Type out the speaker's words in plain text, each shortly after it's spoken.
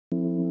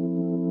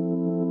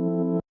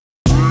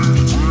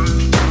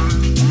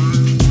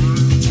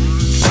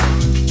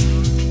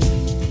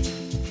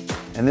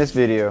this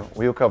video,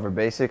 we will cover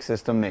basic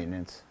system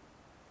maintenance.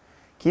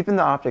 Keeping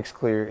the optics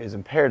clear is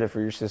imperative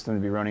for your system to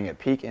be running at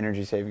peak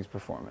energy savings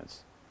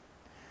performance.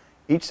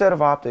 Each set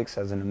of optics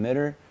has an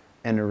emitter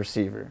and a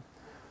receiver.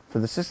 For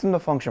the system to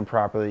function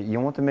properly, you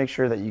want to make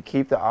sure that you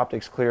keep the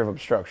optics clear of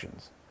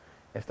obstructions.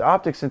 If the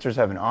optic sensors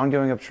have an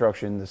ongoing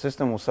obstruction, the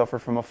system will suffer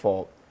from a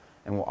fault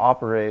and will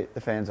operate the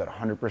fans at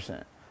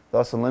 100%,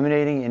 thus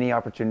eliminating any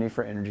opportunity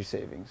for energy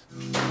savings.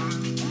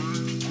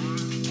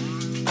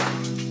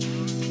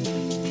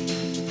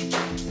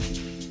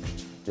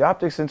 The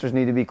optic sensors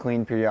need to be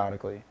cleaned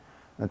periodically.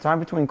 The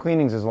time between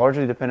cleanings is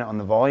largely dependent on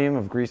the volume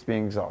of grease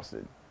being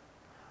exhausted.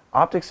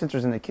 Optic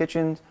sensors in the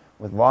kitchens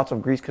with lots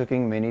of grease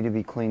cooking may need to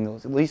be cleaned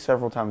at least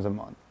several times a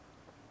month.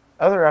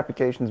 Other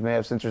applications may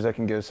have sensors that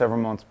can go several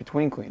months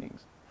between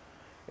cleanings.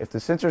 If the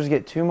sensors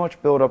get too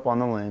much buildup on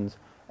the lens,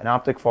 an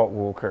optic fault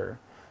will occur,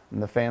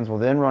 and the fans will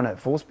then run at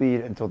full speed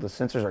until the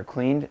sensors are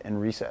cleaned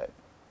and reset.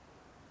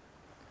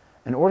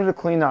 In order to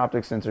clean the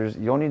optic sensors,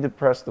 you'll need to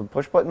press the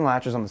push-button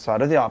latches on the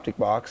side of the optic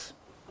box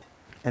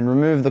and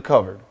remove the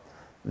cover.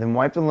 Then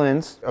wipe the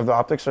lens of the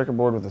optic circuit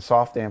board with a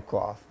soft damp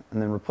cloth,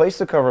 and then replace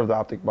the cover of the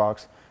optic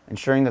box,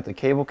 ensuring that the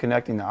cable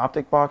connecting the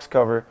optic box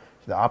cover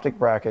to the optic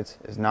brackets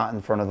is not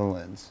in front of the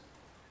lens.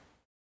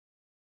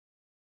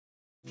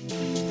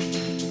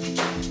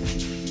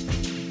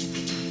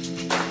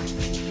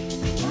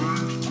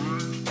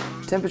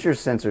 Temperature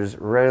sensors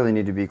rarely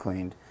need to be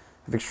cleaned.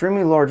 If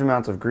extremely large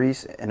amounts of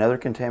grease and other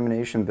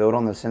contamination build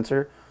on the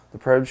sensor, the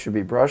probes should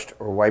be brushed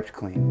or wiped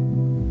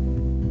clean.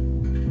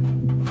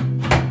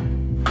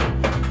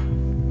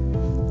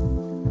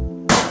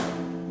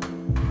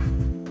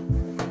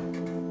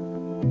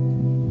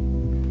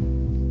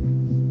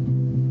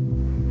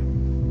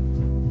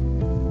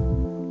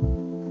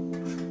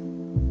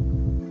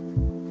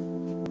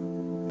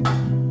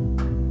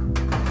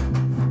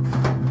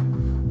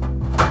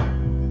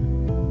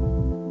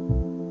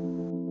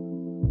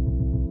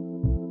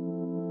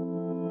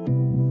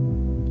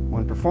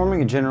 When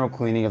performing a general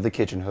cleaning of the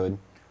kitchen hood,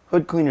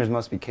 hood cleaners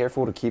must be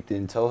careful to keep the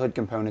Intelli-Hood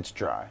components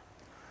dry.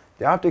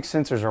 The optic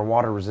sensors are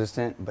water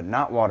resistant but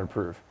not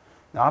waterproof.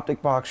 The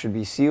optic box should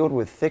be sealed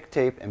with thick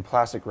tape and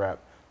plastic wrap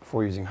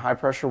before using high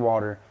pressure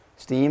water,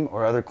 steam,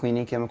 or other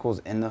cleaning chemicals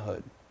in the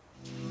hood.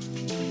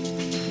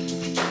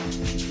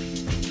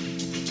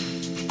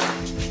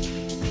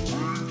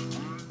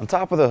 On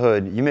top of the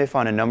hood, you may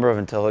find a number of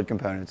Intelli-Hood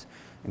components,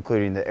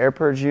 including the air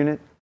purge unit,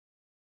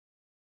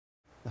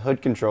 the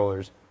hood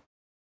controllers,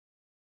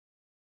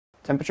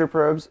 temperature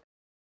probes,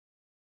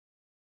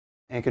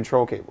 and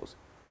control cables.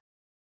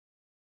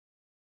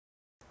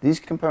 These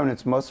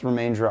components must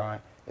remain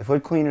dry. If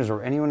hood cleaners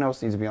or anyone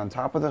else needs to be on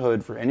top of the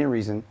hood for any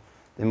reason,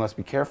 they must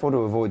be careful to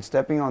avoid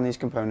stepping on these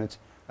components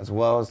as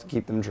well as to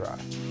keep them dry.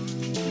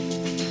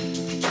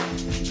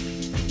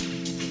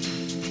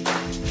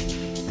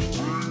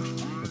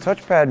 The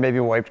touchpad may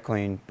be wiped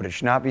clean, but it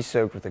should not be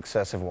soaked with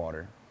excessive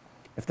water.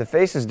 If the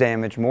face is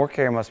damaged, more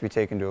care must be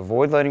taken to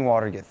avoid letting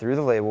water get through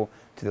the label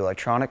to the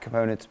electronic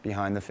components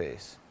behind the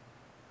face.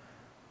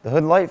 The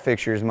hood light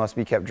fixtures must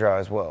be kept dry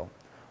as well.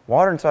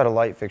 Water inside a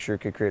light fixture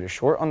could create a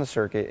short on the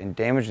circuit and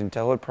damage the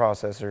Intelli-Hood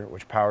processor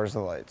which powers the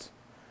lights.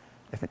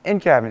 If an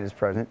end cabinet is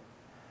present,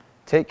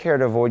 take care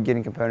to avoid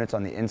getting components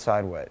on the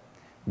inside wet.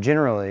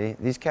 Generally,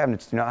 these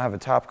cabinets do not have a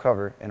top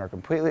cover and are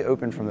completely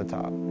open from the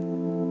top.